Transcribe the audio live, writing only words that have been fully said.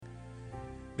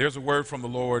There's a word from the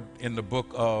Lord in the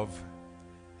book of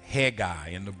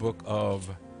Haggai,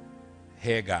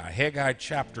 Haggai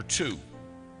chapter 2.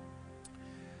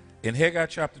 In Haggai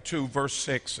chapter 2, verse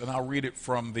 6, and I'll read it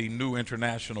from the New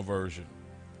International Version.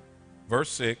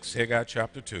 Verse 6, Haggai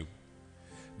chapter 2.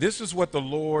 This is what the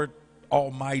Lord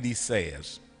Almighty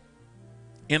says.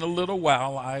 In a little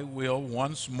while I will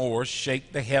once more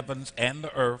shake the heavens and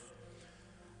the earth,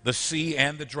 the sea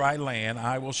and the dry land.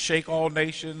 I will shake all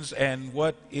nations, and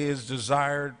what is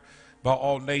desired by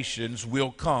all nations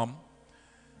will come.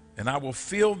 And I will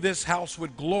fill this house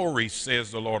with glory,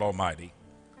 says the Lord Almighty.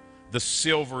 The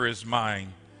silver is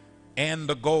mine, and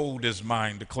the gold is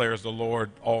mine, declares the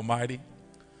Lord Almighty.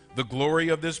 The glory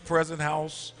of this present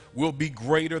house will be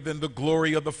greater than the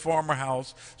glory of the former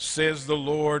house, says the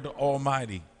Lord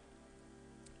Almighty.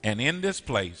 And in this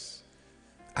place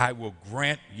I will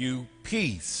grant you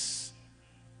peace,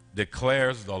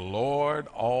 declares the Lord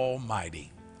Almighty.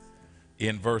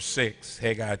 In verse 6,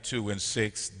 Haggai 2 and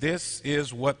 6, this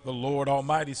is what the Lord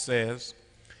Almighty says.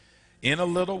 In a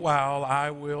little while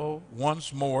I will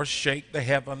once more shake the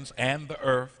heavens and the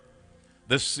earth,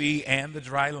 the sea and the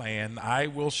dry land. I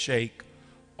will shake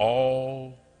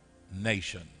all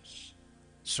nations.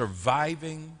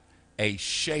 Surviving a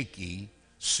shaky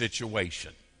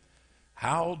situation.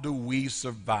 How do we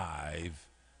survive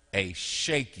a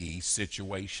shaky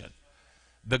situation?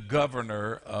 The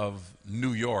governor of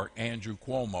New York, Andrew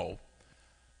Cuomo,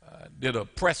 did a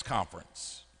press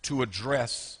conference to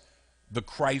address the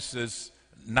crisis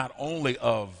not only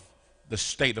of the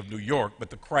state of New York,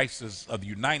 but the crisis of the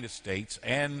United States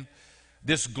and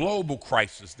this global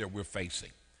crisis that we're facing.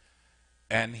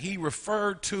 And he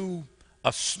referred to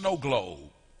a snow globe.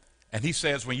 And he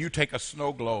says when you take a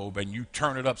snow globe and you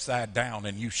turn it upside down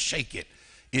and you shake it,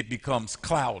 it becomes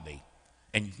cloudy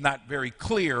and not very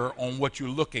clear on what you're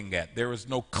looking at. There is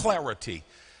no clarity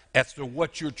as to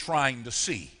what you're trying to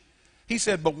see. He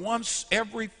said, but once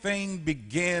everything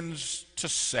begins to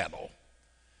settle,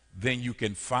 then you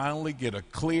can finally get a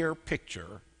clear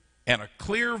picture and a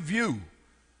clear view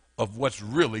of what's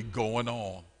really going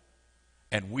on.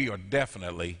 And we are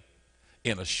definitely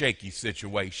in a shaky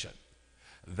situation,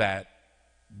 that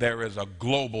there is a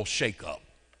global shakeup,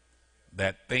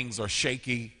 that things are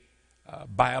shaky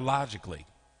biologically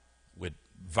with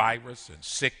virus and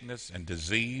sickness and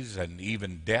disease and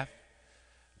even death,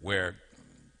 where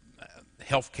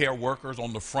healthcare workers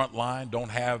on the front line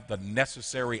don't have the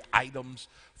necessary items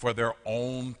for their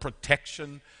own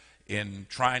protection in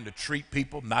trying to treat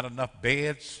people, not enough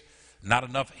beds, not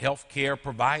enough healthcare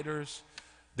providers.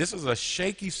 This is a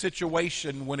shaky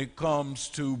situation when it comes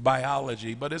to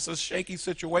biology, but it's a shaky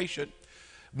situation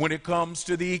when it comes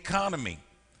to the economy.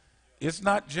 It's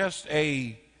not just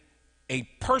a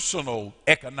personal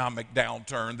economic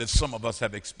downturn that some of us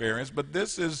have experienced, but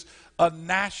this is a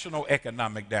national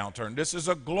economic downturn. This is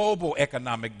a global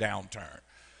economic downturn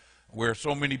where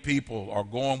so many people are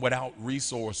going without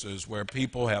resources, where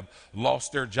people have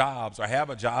lost their jobs or have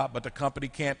a job, but the company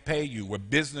can't pay you, where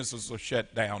businesses are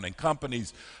shut down and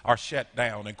companies are shut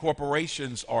down and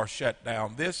corporations are shut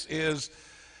down. This is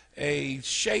a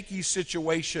shaky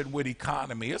situation with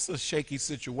economy. It's a shaky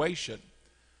situation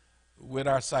with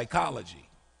our psychology.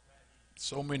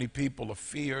 So many people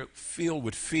are filled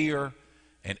with fear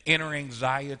and inner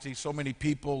anxiety. So many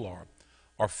people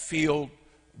are filled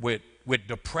with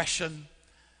depression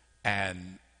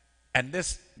and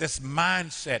this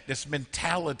mindset, this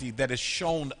mentality that has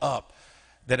shown up,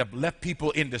 that have left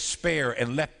people in despair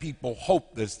and left people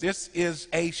hopeless. This is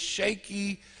a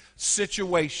shaky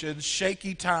situation,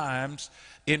 shaky times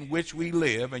in which we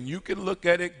live, and you can look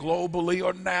at it globally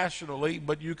or nationally,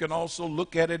 but you can also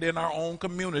look at it in our own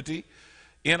community,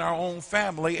 in our own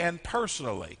family, and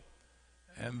personally.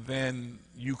 And then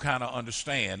you kind of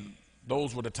understand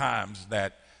those were the times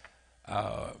that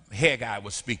Haggai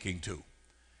was speaking to.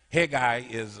 Haggai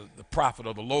is the prophet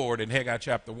of the Lord, and Haggai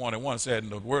chapter 1 and 1 said,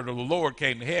 and the word of the Lord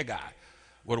came to Haggai.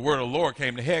 Well, the word of the Lord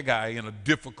came to Haggai in a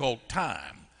difficult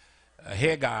time.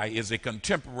 Haggai is a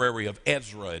contemporary of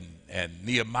Ezra and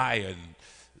Nehemiah and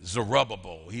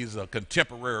Zerubbabel. He's a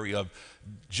contemporary of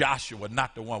Joshua,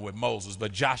 not the one with Moses,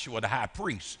 but Joshua the high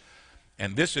priest.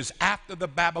 And this is after the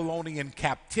Babylonian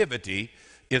captivity,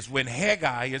 is when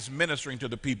Haggai is ministering to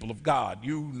the people of God.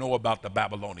 You know about the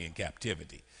Babylonian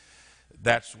captivity.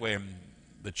 That's when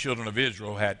the children of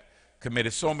Israel had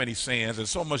committed so many sins and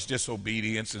so much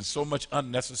disobedience and so much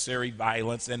unnecessary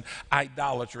violence and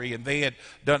idolatry, and they had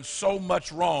done so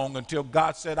much wrong until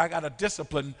God said, I got to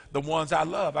discipline the ones I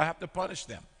love. I have to punish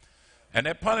them. And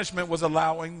that punishment was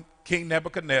allowing King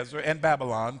Nebuchadnezzar and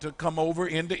Babylon to come over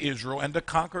into Israel and to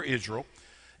conquer Israel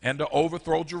and to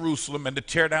overthrow Jerusalem and to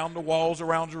tear down the walls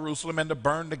around Jerusalem and to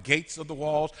burn the gates of the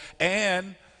walls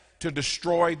and to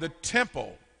destroy the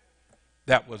temple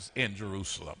that was in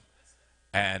Jerusalem.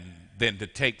 And then to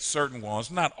take certain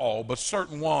ones, not all, but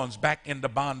certain ones back into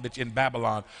bondage in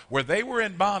Babylon, where they were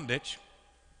in bondage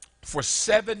for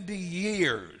 70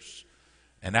 years.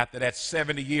 And after that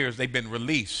 70 years, they've been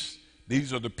released.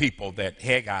 These are the people that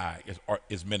Haggai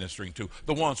is ministering to,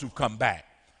 the ones who've come back.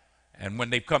 And when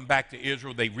they've come back to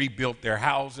Israel, they rebuilt their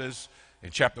houses.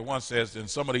 And chapter 1 says, and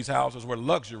some of these houses were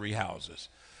luxury houses.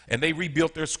 And they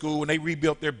rebuilt their school and they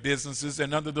rebuilt their businesses.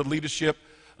 And under the leadership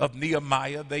of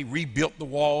Nehemiah, they rebuilt the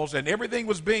walls. And everything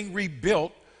was being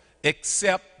rebuilt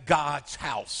except God's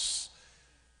house.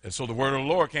 And so the word of the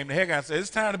Lord came to Haggai and said, it's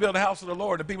time to build the house of the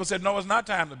Lord. And the people said, no, it's not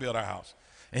time to build our house.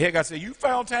 And Haggai said, you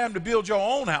found time to build your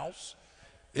own house.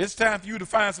 It's time for you to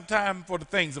find some time for the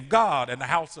things of God and the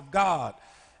house of God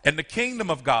and the kingdom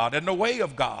of God and the way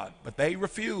of God. But they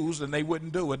refused and they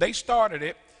wouldn't do it. They started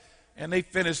it and they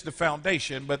finished the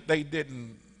foundation, but they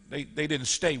didn't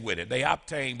stay with it. They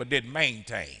obtained but didn't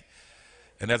maintain.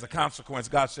 And as a consequence,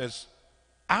 God says,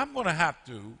 I'm going to have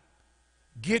to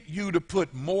get you to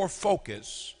put more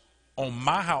focus on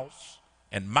my house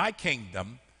and my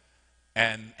kingdom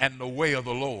and the way of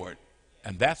the Lord.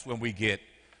 And that's when we get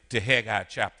to Haggai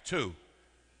chapter 2,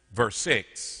 verse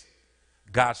 6.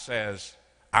 God says,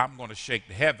 I'm going to shake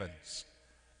the heavens,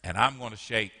 and I'm going to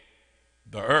shake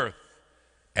the earth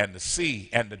and the sea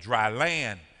and the dry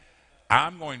land.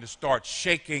 I'm going to start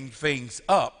shaking things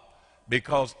up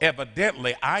because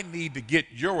evidently I need to get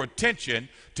your attention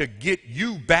to get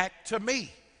you back to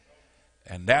me.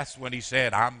 And that's when he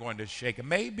said, I'm going to shake it.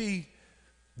 Maybe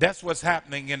that's what's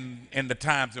happening in the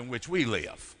times in which we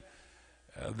live.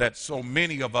 That so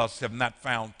many of us have not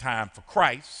found time for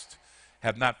Christ,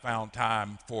 have not found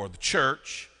time for the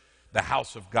church, the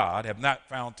house of God, have not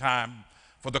found time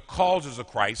for the causes of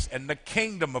Christ and the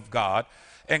kingdom of God.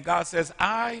 And God says,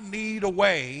 I need a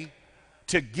way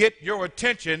to get your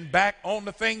attention back on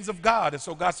the things of God. And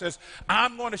so God says,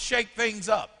 I'm going to shake things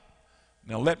up.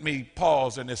 Now let me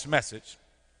pause in this message,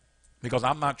 because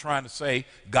I'm not trying to say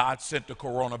God sent the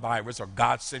coronavirus or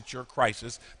God sent your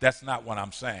crisis. That's not what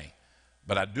I'm saying.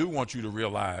 But I do want you to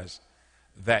realize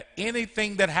that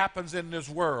anything that happens in this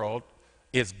world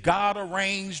is God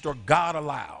arranged or God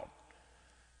allowed.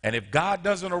 And if God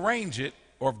doesn't arrange it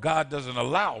or if God doesn't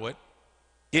allow it,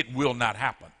 it will not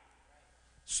happen.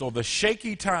 So the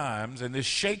shaky times and this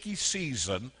shaky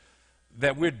season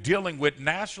that we're dealing with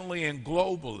nationally and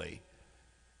globally,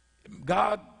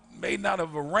 God may not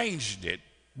have arranged it,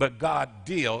 but God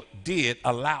did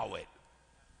allow it.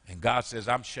 And God says,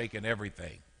 I'm shaking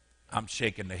everything. I'm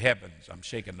shaking the heavens. I'm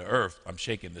shaking the earth. I'm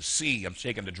shaking the sea. I'm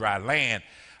shaking the dry land.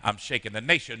 I'm shaking the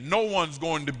nation. No one's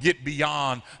going to get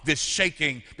beyond this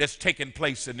shaking that's taking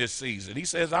place in this season. He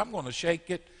says, I'm going to shake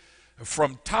it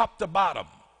from top to bottom,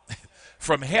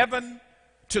 from heaven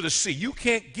to the sea. You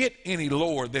can't get any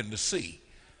lower than the sea.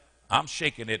 I'm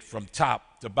shaking it from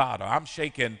top to bottom. I'm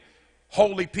shaking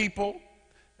holy people,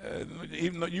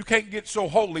 even though you can't get so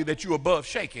holy that you're above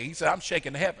shaking. He said, I'm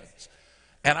shaking the heavens.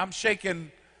 And I'm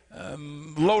shaking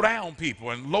low down people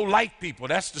and low life people.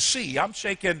 That's the sea. I'm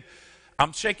shaking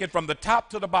from the top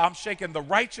to the bottom. I'm shaking the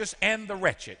righteous and the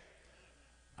wretched.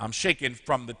 I'm shaking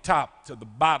from the top to the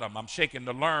bottom. I'm shaking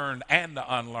the learned and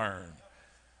the unlearned.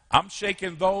 I'm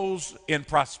shaking those in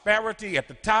prosperity at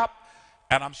the top,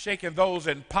 and I'm shaking those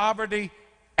in poverty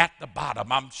at the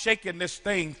bottom. I'm shaking this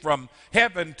thing from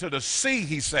heaven to the sea,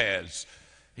 he says.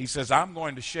 He says, I'm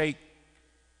going to shake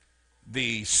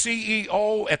the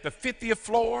CEO at the 50th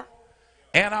floor,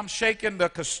 and I'm shaking the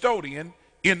custodian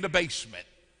in the basement.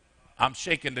 I'm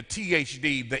shaking the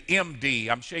THD, the MD.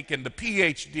 I'm shaking the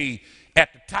PhD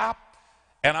at the top,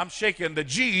 and I'm shaking the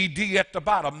GED at the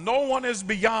bottom. No one is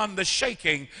beyond the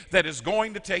shaking that is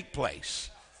going to take place.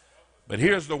 But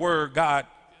here's the word God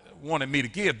wanted me to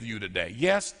give to you today.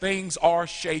 Yes, things are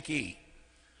shaky,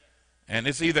 and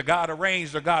it's either God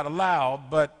arranged or God allowed,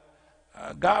 but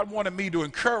God wanted me to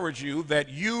encourage you that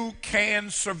you can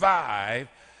survive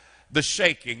the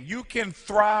shaking. You can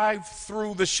thrive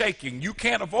through the shaking. You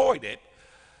can't avoid it,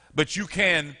 but you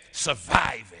can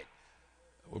survive it.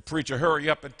 Well, preacher, hurry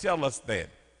up and tell us then.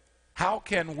 How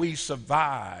can we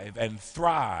survive and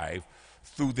thrive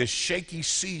through this shaky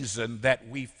season that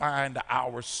we find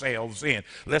ourselves in?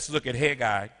 Let's look at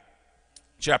Haggai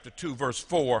chapter 2, verse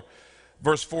 4.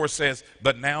 Verse 4 says,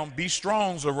 but now be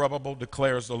strong, Zerubbabel,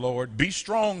 declares the Lord. Be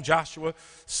strong, Joshua,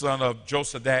 son of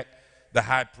Josadak, the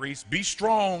high priest. Be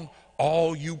strong,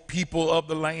 all you people of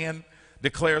the land,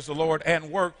 declares the Lord, and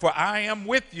work, for I am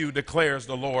with you, declares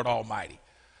the Lord Almighty.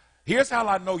 Here's how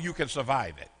I know you can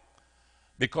survive it.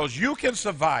 because you can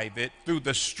survive it through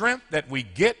the strength that we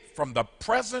get from the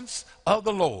presence of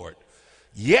the Lord.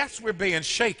 Yes, we're being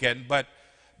shaken, but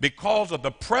because of the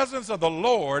presence of the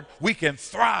Lord, we can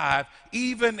thrive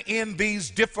even in these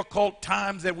difficult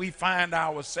times that we find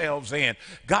ourselves in.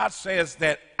 God says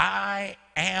that I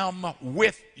am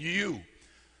with you.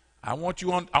 I want you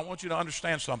to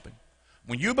understand something.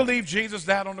 When you believe Jesus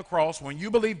died on the cross, when you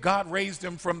believe God raised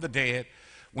him from the dead,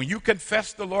 when you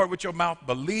confess the Lord with your mouth,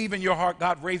 believe in your heart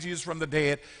God raised Jesus from the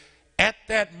dead, at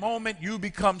that moment you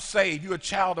become saved. You're a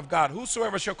child of God.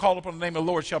 Whosoever shall call upon the name of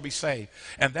the Lord shall be saved.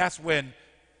 And that's when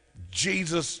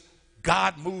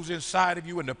God moves inside of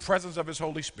you in the presence of his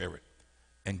Holy Spirit.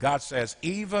 And God says,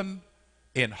 even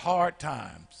in hard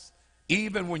times,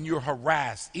 even when you're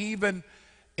harassed, even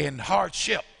in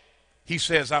hardship, he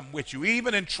says, I'm with you.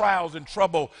 Even in trials and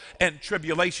trouble and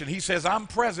tribulation, he says, I'm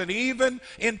present. Even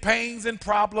in pains and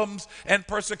problems and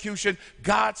persecution,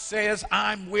 God says,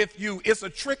 I'm with you. It's a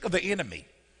trick of the enemy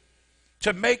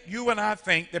to make you and I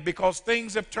think that because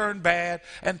things have turned bad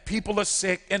and people are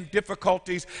sick and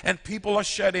difficulties and people are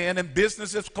shut in and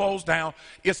businesses closed down,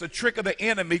 it's a trick of the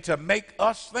enemy to make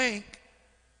us think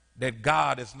that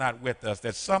God is not with us,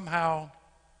 that somehow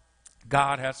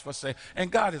God has forsaken. And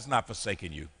God has not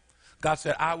forsaken you. God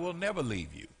said, I will never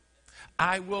leave you.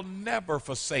 I will never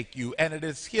forsake you. And it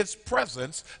is his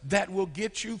presence that will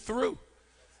get you through.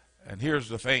 And here's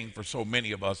the thing for so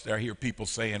many of us, there I hear people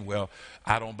saying, well,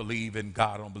 I don't believe in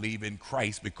God, I don't believe in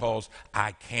Christ because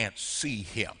I can't see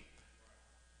him.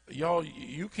 Y'all,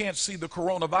 you can't see the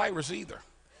coronavirus either.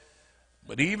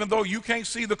 But even though you can't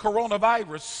see the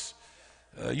coronavirus,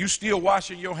 you still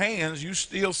washing your hands, you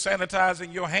still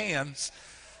sanitizing your hands,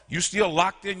 you still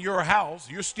locked in your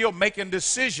house, you're still making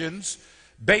decisions,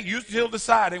 you're still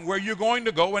deciding where you're going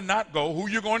to go and not go, who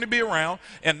you're going to be around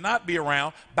and not be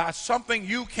around by something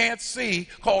you can't see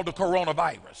called the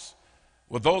coronavirus.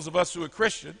 Well, those of us who are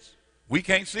Christians, we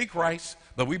can't see Christ,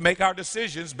 but we make our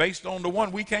decisions based on the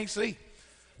one we can't see.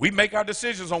 We make our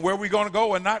decisions on where we're going to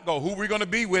go and not go, who we're going to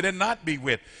be with and not be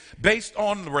with, based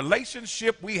on the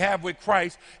relationship we have with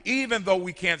Christ, even though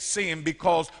we can't see him,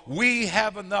 because we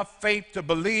have enough faith to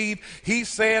believe he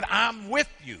said, I'm with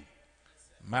you.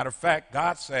 Matter of fact,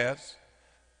 God says,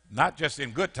 not just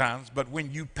in good times, but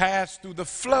when you pass through the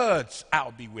floods,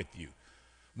 I'll be with you.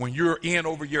 When you're in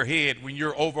over your head, when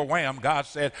you're overwhelmed, God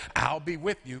said, I'll be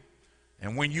with you.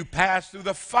 And when you pass through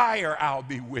the fire, I'll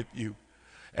be with you.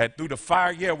 And through the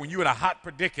fire, when you're in a hot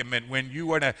predicament, when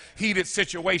you are in a heated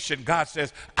situation, God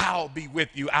says, I'll be with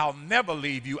you. I'll never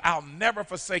leave you. I'll never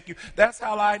forsake you. That's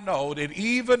how I know that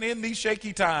even in these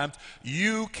shaky times,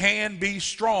 you can be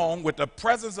strong with the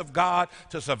presence of God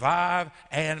to survive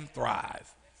and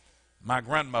thrive. My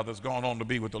grandmother's gone on to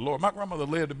be with the Lord. My grandmother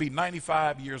lived to be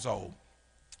 95 years old.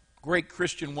 Great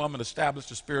Christian woman,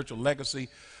 established a spiritual legacy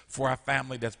for our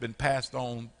family that's been passed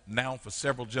on now for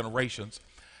several generations.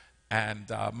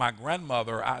 And my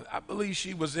grandmother, I believe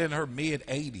she was in her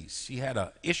mid-80s. She had an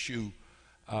issue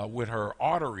with her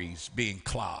arteries being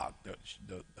clogged.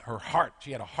 Her heart,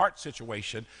 she had a heart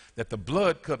situation that the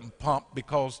blood couldn't pump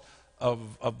because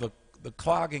of the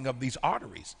clogging of these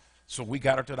arteries. So we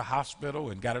got her to the hospital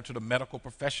and got her to the medical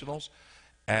professionals.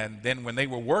 And then when they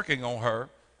were working on her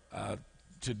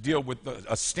to deal with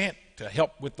a stent to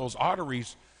help with those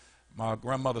arteries, my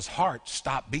grandmother's heart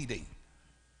stopped beating.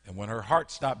 And when her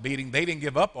heart stopped beating, they didn't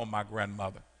give up on my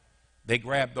grandmother.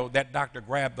 That doctor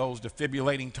grabbed those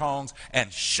defibrillating tongs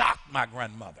and shocked my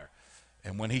grandmother.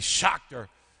 And when he shocked her,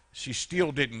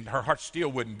 her heart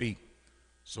still wouldn't beat.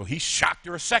 So he shocked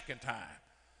her a second time.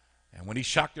 And when he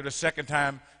shocked her the second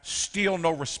time, still no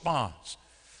response.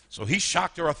 So he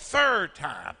shocked her a third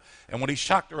time. And when he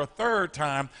shocked her a third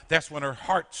time, that's when her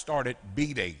heart started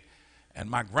beating. And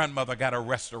my grandmother got a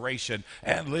restoration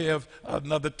and lived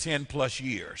another 10 plus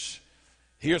years.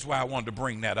 Here's why I wanted to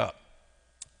bring that up.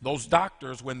 Those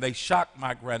doctors, when they shocked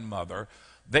my grandmother,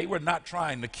 they were not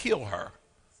trying to kill her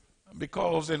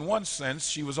because in one sense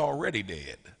she was already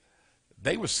dead.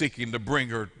 They were seeking to bring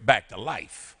her back to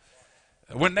life.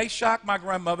 When they shocked my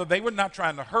grandmother, they were not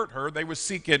trying to hurt her. They were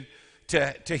seeking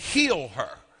to heal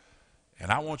her.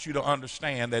 And I want you to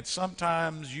understand that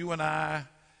sometimes you and I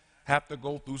have to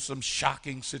go through some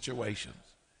shocking situations.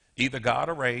 Either God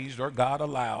arranged or God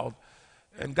allowed.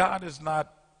 And God is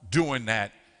not doing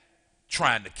that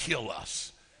trying to kill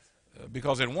us.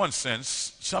 Because in one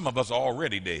sense, some of us are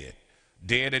already dead.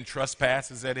 Dead in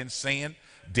trespasses and in sin.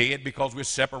 Dead because we're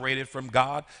separated from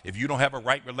God. If you don't have a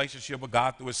right relationship with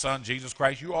God through his son, Jesus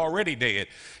Christ, you're already dead.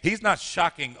 He's not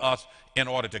shocking us in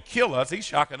order to kill us. He's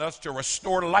shocking us to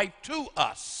restore life to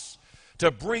us,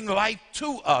 to bring life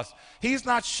to us. He's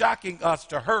not shocking us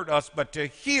to hurt us, but to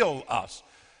heal us.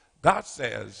 God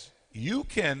says you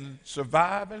can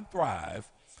survive and thrive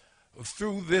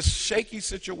through this shaky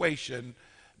situation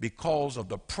because of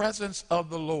the presence of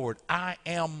the Lord. I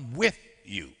am with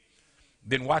you.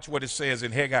 Then watch what it says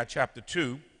in Haggai chapter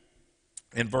 2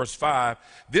 in verse 5.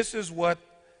 This is what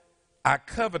I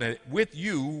covenanted with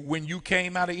you when you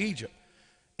came out of Egypt,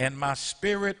 and my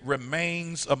spirit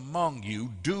remains among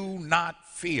you. Do not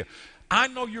fear. I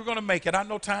know you're going to make it. I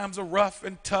know times are rough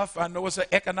and tough. I know it's an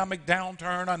economic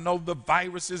downturn. I know the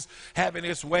virus is having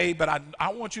its way, but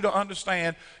I want you to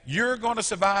understand you're going to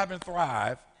survive and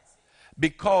thrive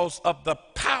because of the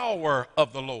power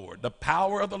of the Lord. The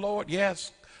power of the Lord,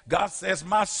 yes. God says,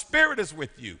 my spirit is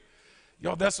with you.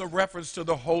 Y'all, that's a reference to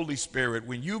the Holy Spirit.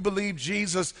 When you believe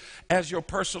Jesus as your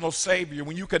personal Savior,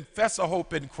 when you confess a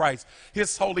hope in Christ,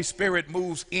 His Holy Spirit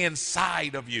moves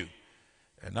inside of you.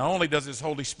 And not only does His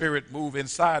Holy Spirit move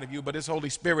inside of you, but His Holy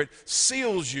Spirit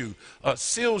seals you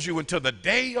until the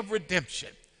day of redemption.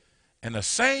 And the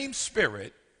same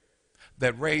Spirit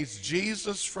that raised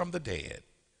Jesus from the dead,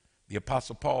 the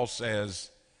Apostle Paul says,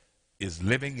 is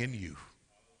living in you.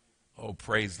 Oh,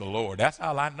 praise the Lord. That's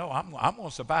how I know I'm going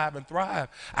to survive and thrive.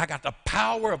 I got the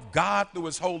power of God through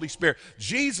His Holy Spirit.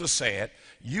 Jesus said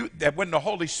that when the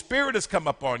Holy Spirit has come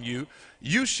upon you,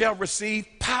 you shall receive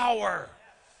power.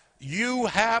 You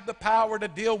have the power to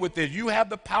deal with it. You have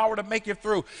the power to make it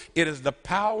through. It is the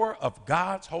power of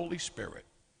God's Holy Spirit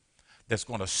that's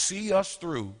going to see us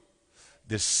through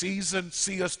this season,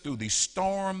 see us through these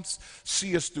storms,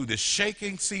 see us through this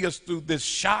shaking, see us through this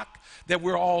shock that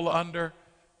we're all under,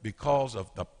 because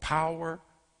of the power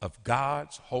of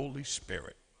God's Holy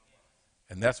Spirit.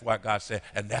 And that's why God said,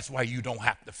 and that's why you don't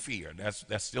have to fear.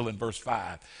 That's still in verse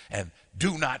 5. And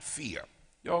do not fear.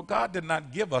 God did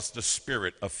not give us the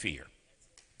spirit of fear,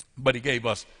 but He gave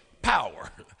us power.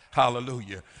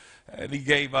 Hallelujah. And He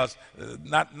gave us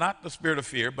not the spirit of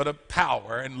fear, but of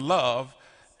power and love,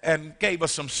 and gave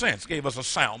us some sense, gave us a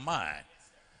sound mind.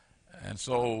 And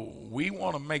so we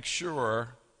want to make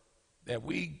sure that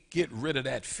we get rid of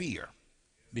that fear,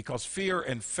 because fear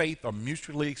and faith are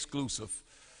mutually exclusive.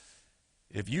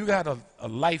 If you got a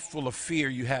life full of fear,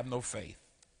 you have no faith.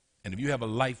 And if you have a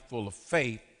life full of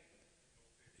faith,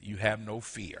 you have no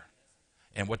fear.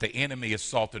 And what the enemy is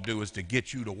sought to do is to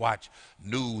get you to watch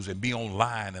news and be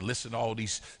online and listen to all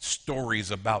these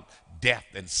stories about death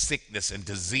and sickness and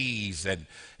disease, and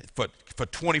for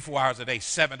 24 hours a day,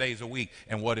 7 days a week.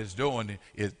 And what it's doing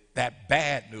is that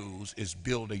bad news is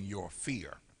building your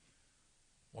fear.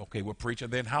 Okay, well, preacher,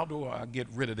 then how do I get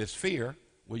rid of this fear?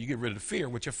 Well, you get rid of the fear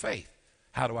with your faith.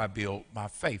 How do I build my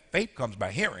faith? Faith comes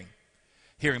by hearing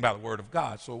by the word of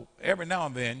God. So every now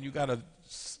and then you got to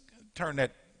turn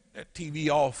that TV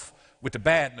off with the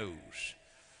bad news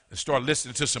and start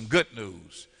listening to some good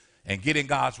news and get in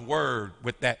God's word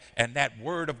with that. And that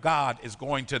word of God is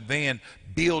going to then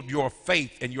build your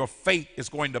faith, and your faith is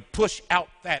going to push out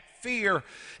that fear.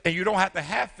 And you don't have to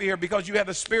have fear because you have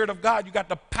the Spirit of God. You got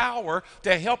the power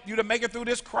to help you to make it through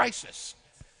this crisis.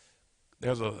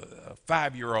 There's a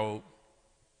 5-year-old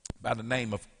by the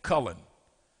name of Cullen.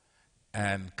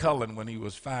 And Cullen, when he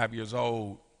was 5 years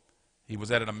old, he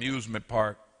was at an amusement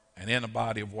park and in a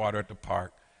body of water at the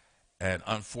park, and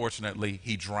unfortunately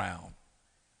he drowned.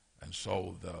 And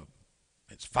so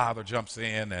his father jumps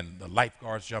in and the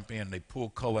lifeguards jump in and they pull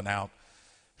Cullen out.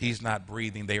 He's not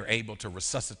breathing. They are able to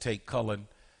resuscitate Cullen.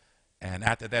 And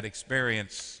after that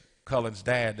experience, Cullen's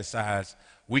dad decides,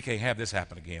 we can't have this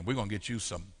happen again. We're going to get you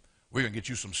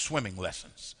some swimming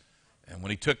lessons. And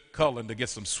when he took Cullen to get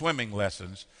some swimming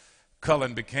lessons,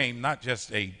 Cullen became not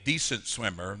just a decent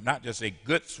swimmer, not just a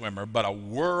good swimmer, but a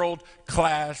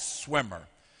world-class swimmer.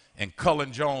 And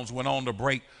Cullen Jones went on to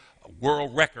break a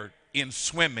world record in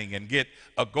swimming and get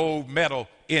a gold medal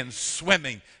in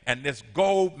swimming. And this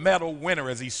gold medal winner,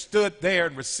 as he stood there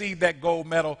and received that gold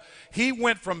medal, he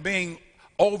went from being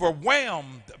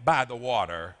overwhelmed by the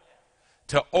water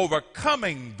to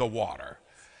overcoming the water.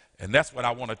 And that's what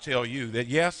I want to tell you, that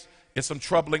yes, it's some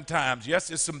troubling times.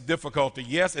 Yes, it's some difficulty.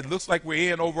 Yes, it looks like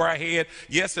we're in over our head.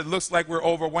 Yes, it looks like we're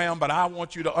overwhelmed. But I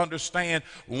want you to understand,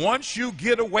 once you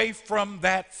get away from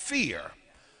that fear,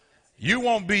 you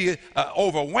won't be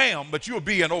overwhelmed, but you'll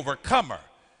be an overcomer.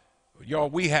 Y'all,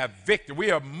 we have victory.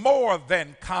 We are more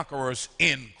than conquerors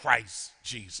in Christ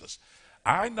Jesus.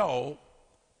 I know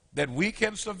that we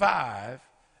can survive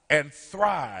and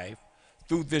thrive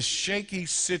through this shaky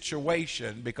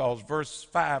situation, because verse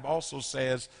 5 also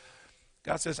says,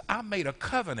 God says, I made a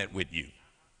covenant with you.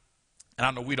 And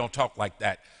I know we don't talk like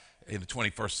that in the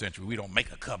 21st century, we don't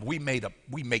make a covenant.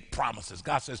 We make promises.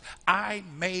 God says, I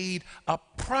made a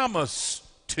promise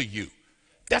to you.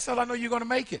 That's how I know you're going to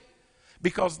make it.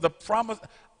 Because the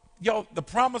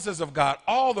promises of God,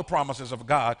 all the promises of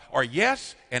God are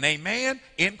yes and amen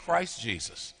in Christ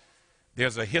Jesus.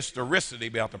 There's a historicity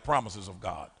about the promises of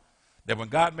God. That when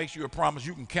God makes you a promise,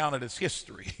 you can count it as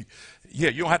history. Yeah,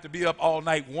 you don't have to be up all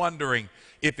night wondering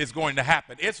if it's going to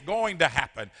happen. It's going to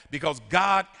happen because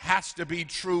God has to be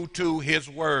true to his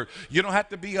word. You don't have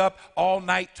to be up all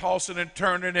night tossing and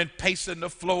turning and pacing the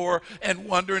floor and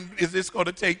wondering, is this going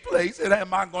to take place and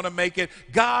am I going to make it?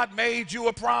 God made you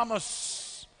a promise.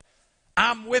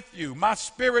 I'm with you. My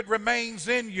spirit remains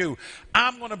in you.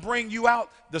 I'm going to bring you out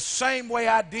the same way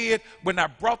I did when I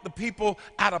brought the people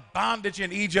out of bondage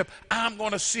in Egypt. I'm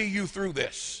going to see you through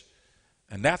this.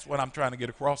 And that's what I'm trying to get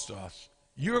across to us.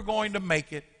 You're going to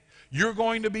make it. You're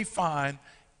going to be fine.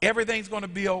 Everything's going to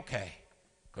be okay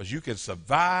because you can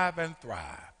survive and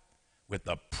thrive with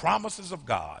the promises of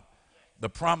God. The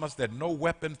promise that no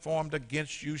weapon formed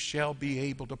against you shall be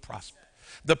able to prosper.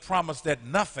 The promise that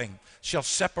nothing shall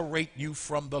separate you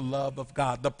from the love of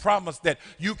God. The promise that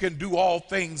you can do all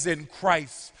things in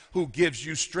Christ who gives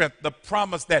you strength. The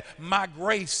promise that my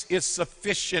grace is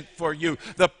sufficient for you.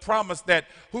 The promise that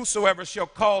whosoever shall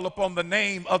call upon the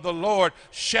name of the Lord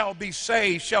shall be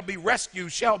saved, shall be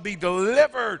rescued, shall be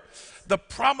delivered. The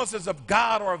promises of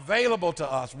God are available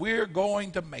to us. We're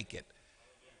going to make it.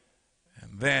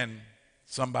 And then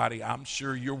somebody, I'm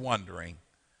sure you're wondering,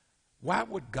 why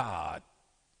would God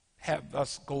have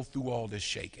us go through all this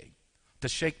shaking? To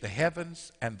shake the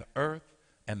heavens and the earth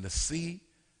and the sea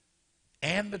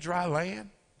and the dry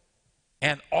land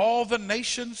and all the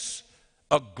nations,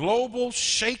 a global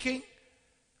shaking?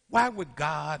 Why would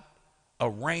God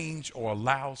arrange or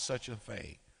allow such a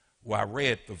thing? Well, I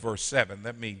read the verse 7.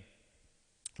 Let me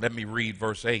read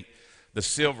verse 8. The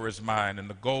silver is mine and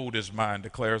the gold is mine,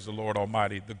 declares the Lord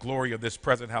Almighty. The glory of this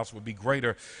present house will be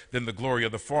greater than the glory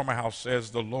of the former house,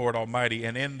 says the Lord Almighty.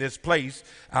 And in this place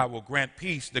I will grant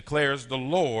peace, declares the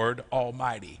Lord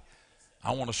Almighty.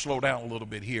 I want to slow down a little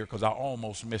bit here because I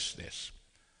almost missed this.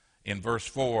 In verse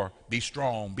 4, be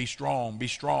strong, be strong, be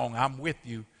strong. I'm with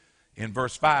you. In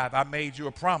verse 5, I made you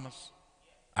a promise.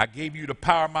 I gave you the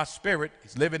power of my spirit.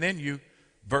 It's living in you.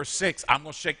 Verse 6, I'm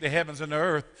going to shake the heavens and the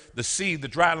earth, the sea, the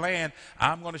dry land.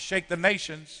 I'm going to shake the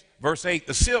nations. Verse 8,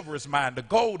 the silver is mine, the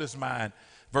gold is mine.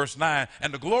 Verse 9,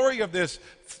 and the glory of this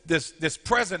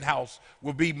present house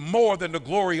will be more than the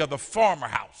glory of the former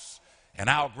house. And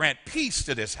I'll grant peace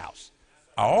to this house.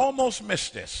 I almost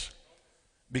missed this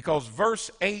because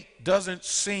verse 8 doesn't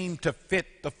seem to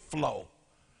fit the flow.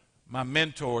 My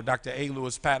mentor, Dr. A.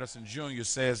 Lewis Patterson Jr.,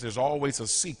 says there's always a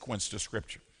sequence to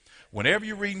Scripture. Whenever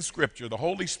you're reading Scripture, the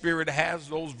Holy Spirit has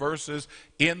those verses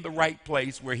in the right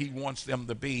place where he wants them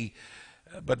to be.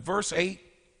 But verse 8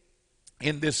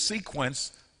 in this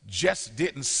sequence just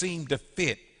didn't seem to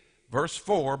fit. Verse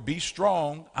 4, be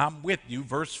strong, I'm with you.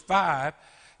 Verse 5,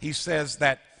 he says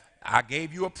that I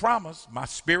gave you a promise. My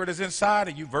spirit is inside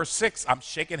of you. Verse 6, I'm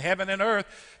shaking heaven and earth.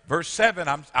 Verse 7,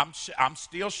 I'm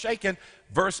still shaking.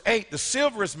 Verse 8, the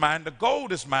silver is mine, the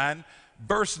gold is mine.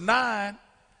 Verse 9,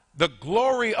 the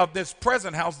glory of this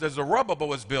present house that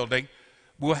Zerubbabel is building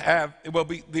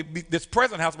this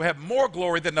present house will have more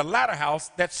glory than the latter house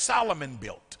that Solomon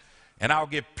built. And I'll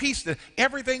give peace to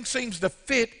everything seems to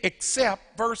fit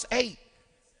except verse 8.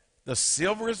 The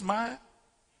silver is mine,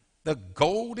 the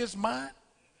gold is mine.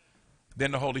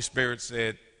 Then the Holy Spirit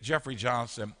said, Jeffrey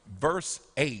Johnson, verse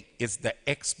 8 is the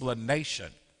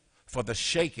explanation for the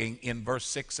shaking in verse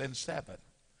 6 and 7.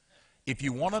 If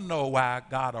you want to know why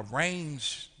God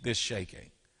arranged this shaking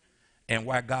and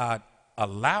why God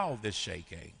allowed this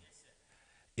shaking,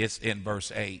 it's in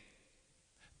verse 8.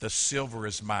 The silver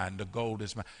is mine, the gold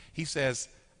is mine. He says,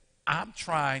 I'm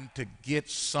trying to get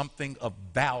something of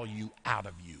value out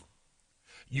of you.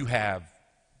 You had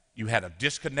a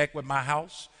disconnect with my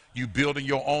house. You building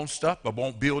your own stuff but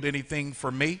won't build anything for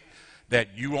me. That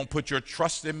you won't put your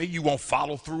trust in me. You won't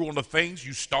follow through on the things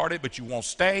you started but you won't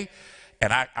stay.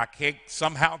 And I can't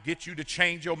somehow get you to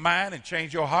change your mind and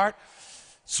change your heart.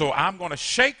 So I'm going to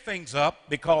shake things up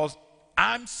because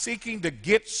I'm seeking to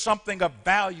get something of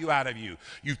value out of you.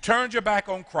 You've turned your back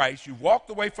on Christ. You've walked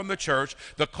away from the church,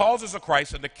 the causes of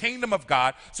Christ, and the kingdom of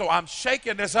God. So I'm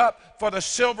shaking this up for the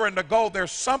silver and the gold.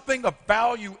 There's something of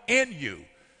value in you.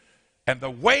 And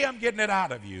the way I'm getting it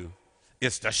out of you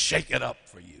is to shake it up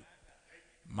for you.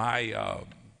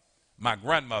 My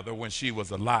grandmother, when she was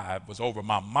alive, was over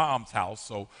my mom's house.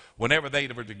 So whenever they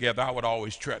were together, I would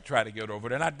always try to get over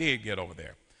there. And I did get over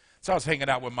there. So I was hanging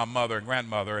out with my mother and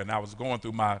grandmother, and I was going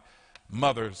through my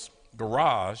mother's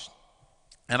garage,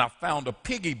 and I found a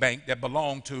piggy bank that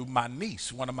belonged to my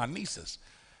niece, one of my nieces.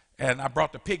 And I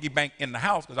brought the piggy bank in the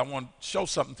house because I wanted to show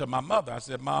something to my mother. I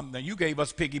said, Mom, now you gave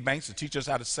us piggy banks to teach us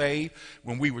how to save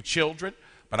when we were children,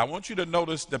 but I want you to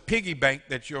notice the piggy bank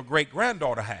that your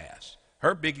great-granddaughter has.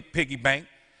 Her big piggy bank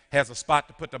has a spot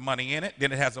to put the money in it.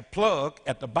 Then it has a plug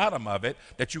at the bottom of it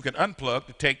that you can unplug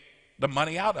to take the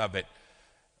money out of it.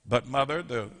 But, Mother,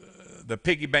 the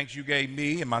piggy banks you gave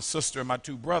me and my sister and my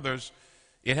two brothers,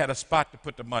 it had a spot to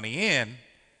put the money in,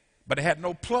 but it had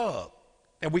no plug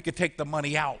that we could take the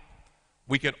money out.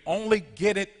 We could only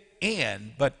get it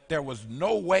in, but there was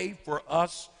no way for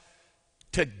us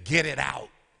to get it out.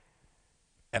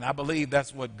 And I believe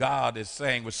that's what God is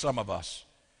saying with some of us,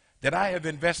 that I have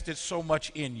invested so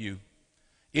much in you.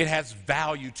 It has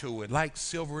value to it, like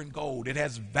silver and gold. It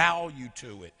has value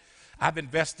to it. I've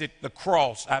invested the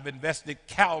cross. I've invested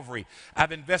Calvary.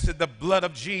 I've invested the blood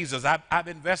of Jesus. I've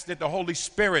invested the Holy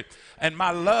Spirit and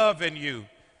my love in you.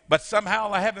 But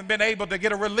somehow I haven't been able to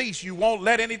get a release. You won't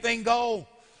let anything go.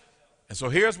 And so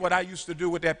here's what I used to do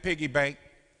with that piggy bank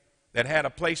that had a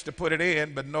place to put it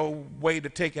in but no way to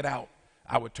take it out.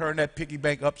 I would turn that piggy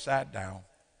bank upside down,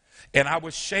 and I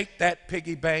would shake that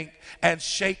piggy bank and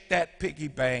shake that piggy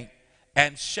bank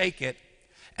and shake it.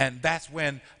 And that's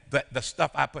when the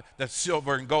stuff I put, the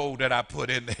silver and gold that I put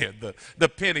in there, the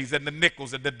pennies and the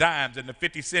nickels and the dimes and the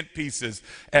 50-cent pieces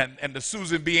and the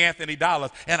Susan B. Anthony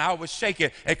dollars, and I would shake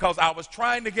it because I was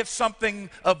trying to get something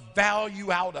of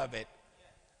value out of it.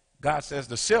 God says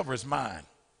the silver is mine,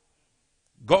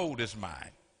 gold is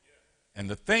mine, and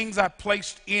the things I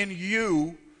placed in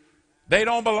you, they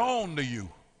don't belong to you.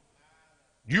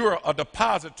 You're a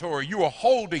depository. You're a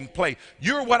holding place.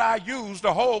 You're what I use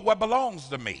to hold what belongs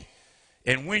to me.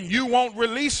 And when you won't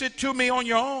release it to me on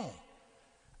your own,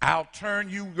 I'll turn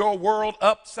your world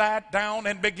upside down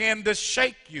and begin to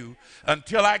shake you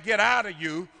until I get out of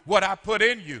you what I put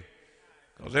in you.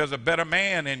 Because there's a better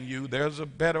man in you. There's a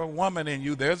better woman in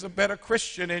you. There's a better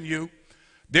Christian in you.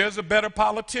 There's a better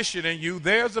politician in you.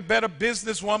 There's a better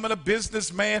businesswoman, a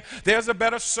businessman. There's a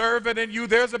better servant in you.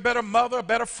 There's a better mother, a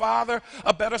better father,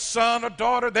 a better son or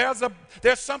daughter.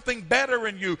 There's something better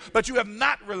in you, but you have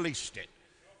not released it.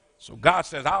 So God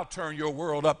says, I'll turn your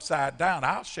world upside down.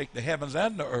 I'll shake the heavens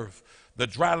and the earth, the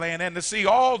dry land and the sea,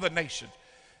 all the nations.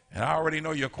 And I already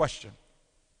know your question.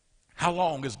 How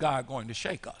long is God going to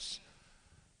shake us?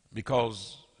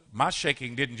 Because my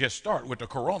shaking didn't just start with the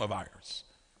coronavirus.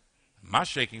 My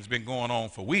shaking's been going on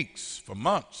for weeks, for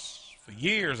months, for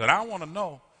years, and I want to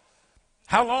know,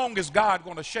 how long is God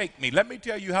going to shake me? Let me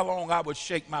tell you how long I would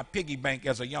shake my piggy bank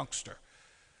as a youngster.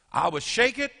 I would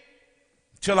shake it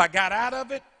till I got out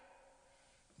of it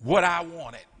what I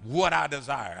wanted, what I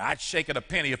desire. I'd shake it, a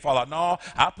penny would fall out. No,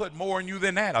 I put more in you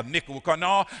than that. A nickel would come.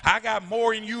 No, I got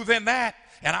more in you than that.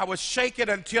 And I would shake it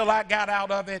until I got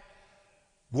out of it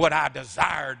what I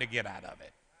desired to get out of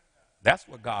it. That's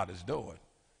what God is doing.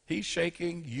 He's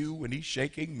shaking you and he's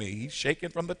shaking me. He's shaking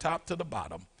from the top to the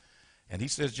bottom. And he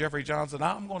says, Jeffrey Johnson,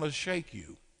 I'm going to shake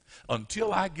you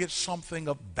until I get something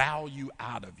of value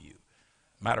out of you.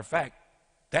 Matter of fact,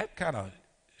 that kind of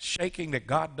shaking that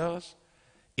God does,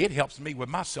 it helps me with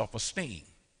my self-esteem.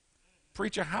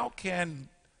 Preacher, how can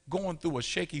going through a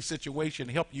shaky situation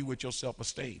help you with your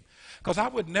self-esteem? Because I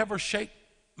would never shake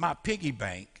my piggy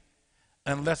bank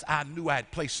unless I knew I'd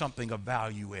placed something of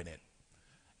value in it.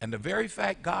 And the very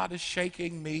fact God is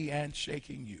shaking me and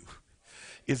shaking you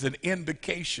is an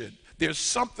indication there's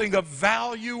something of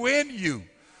value in you.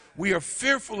 We are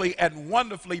fearfully and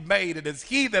wonderfully made. It is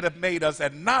he that hath made us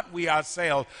and not we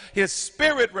ourselves. His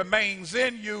spirit remains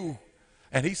in you.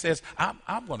 And he says,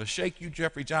 I'm going to shake you,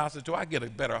 Jeffrey Johnson, till I get a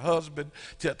better husband,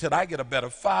 till I get a better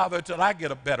father, till I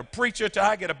get a better preacher, till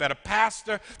I get a better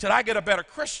pastor, till I get a better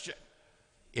Christian.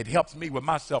 It helps me with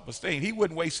my self-esteem. He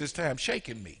wouldn't waste his time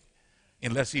shaking me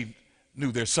unless he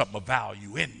knew there's something of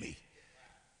value in me.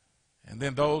 And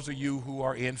then those of you who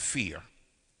are in fear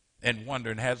and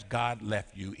wondering, has God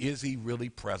left you? Is he really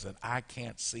present? I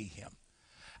can't see him.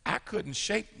 I couldn't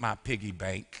shake my piggy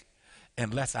bank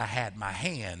unless I had my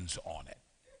hands on it.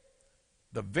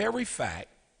 The very fact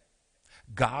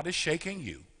God is shaking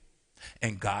you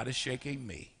and God is shaking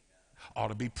me ought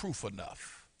to be proof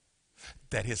enough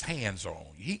that his hands are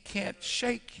on you. He can't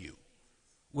shake you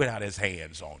without his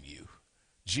hands on you.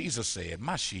 Jesus said,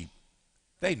 my sheep,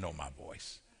 they know my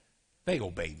voice. They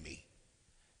obey me.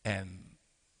 And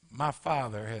my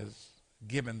Father has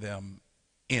given them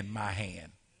in my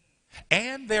hand.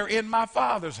 And they're in my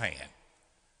Father's hand.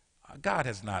 God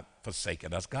has not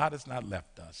forsaken us. God has not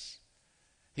left us.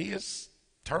 He has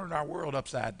turned our world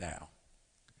upside down.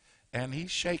 And he's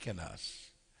shaken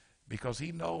us because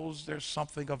he knows there's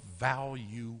something of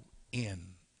value in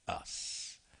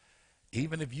us.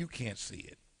 Even if you can't see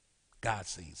it, God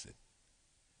sees it.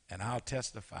 And I'll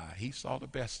testify, he saw the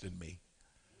best in me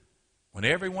when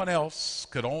everyone else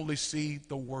could only see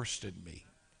the worst in me.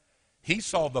 He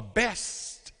saw the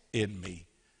best in me,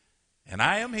 and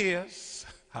I am his.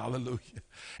 Hallelujah.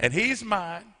 And he's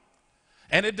mine,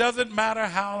 and it doesn't matter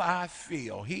how I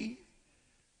feel. He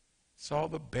saw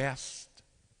the best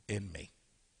in me.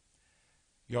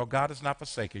 Your God has not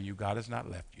forsaken you. God has not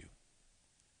left you.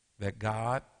 That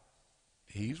God,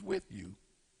 he's with you.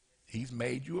 He's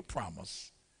made you a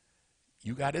promise.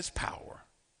 You got his power.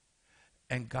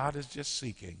 And God is just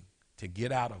seeking to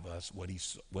get out of us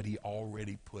what he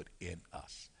already put in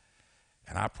us.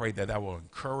 And I pray that that will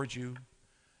encourage you.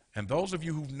 And those of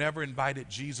you who've never invited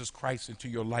Jesus Christ into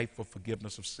your life for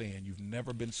forgiveness of sin, you've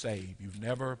never been saved, you've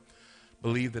never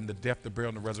believed in the death, the burial,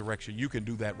 and the resurrection, you can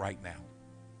do that right now.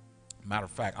 Matter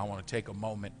of fact, I want to take a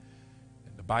moment.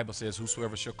 The Bible says,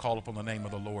 whosoever shall call upon the name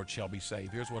of the Lord shall be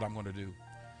saved. Here's what I'm going to do.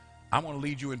 I'm going to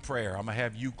lead you in prayer. I'm going to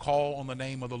have you call on the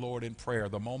name of the Lord in prayer.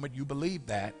 The moment you believe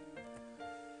that,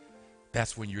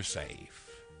 that's when you're saved.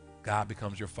 God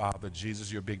becomes your father,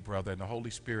 Jesus your big brother, and the Holy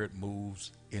Spirit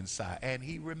moves inside, and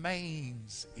he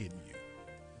remains in you.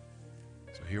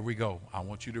 So here we go. I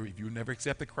want you to, if you never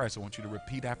accepted Christ, I want you to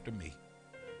repeat after me.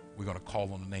 We're going to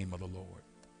call on the name of the Lord.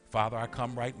 Father, I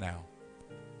come right now.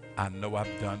 I know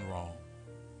I've done wrong.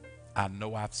 I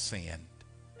know I've sinned.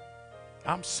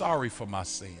 I'm sorry for my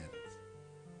sins.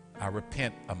 I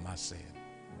repent of my sin.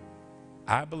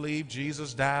 I believe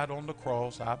Jesus died on the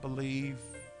cross. I believe,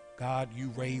 God, you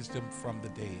raised him from the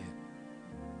dead.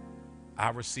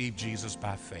 I receive Jesus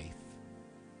by faith.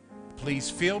 Please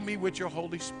fill me with your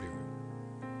Holy Spirit.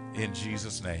 In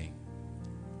Jesus' name,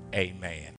 amen.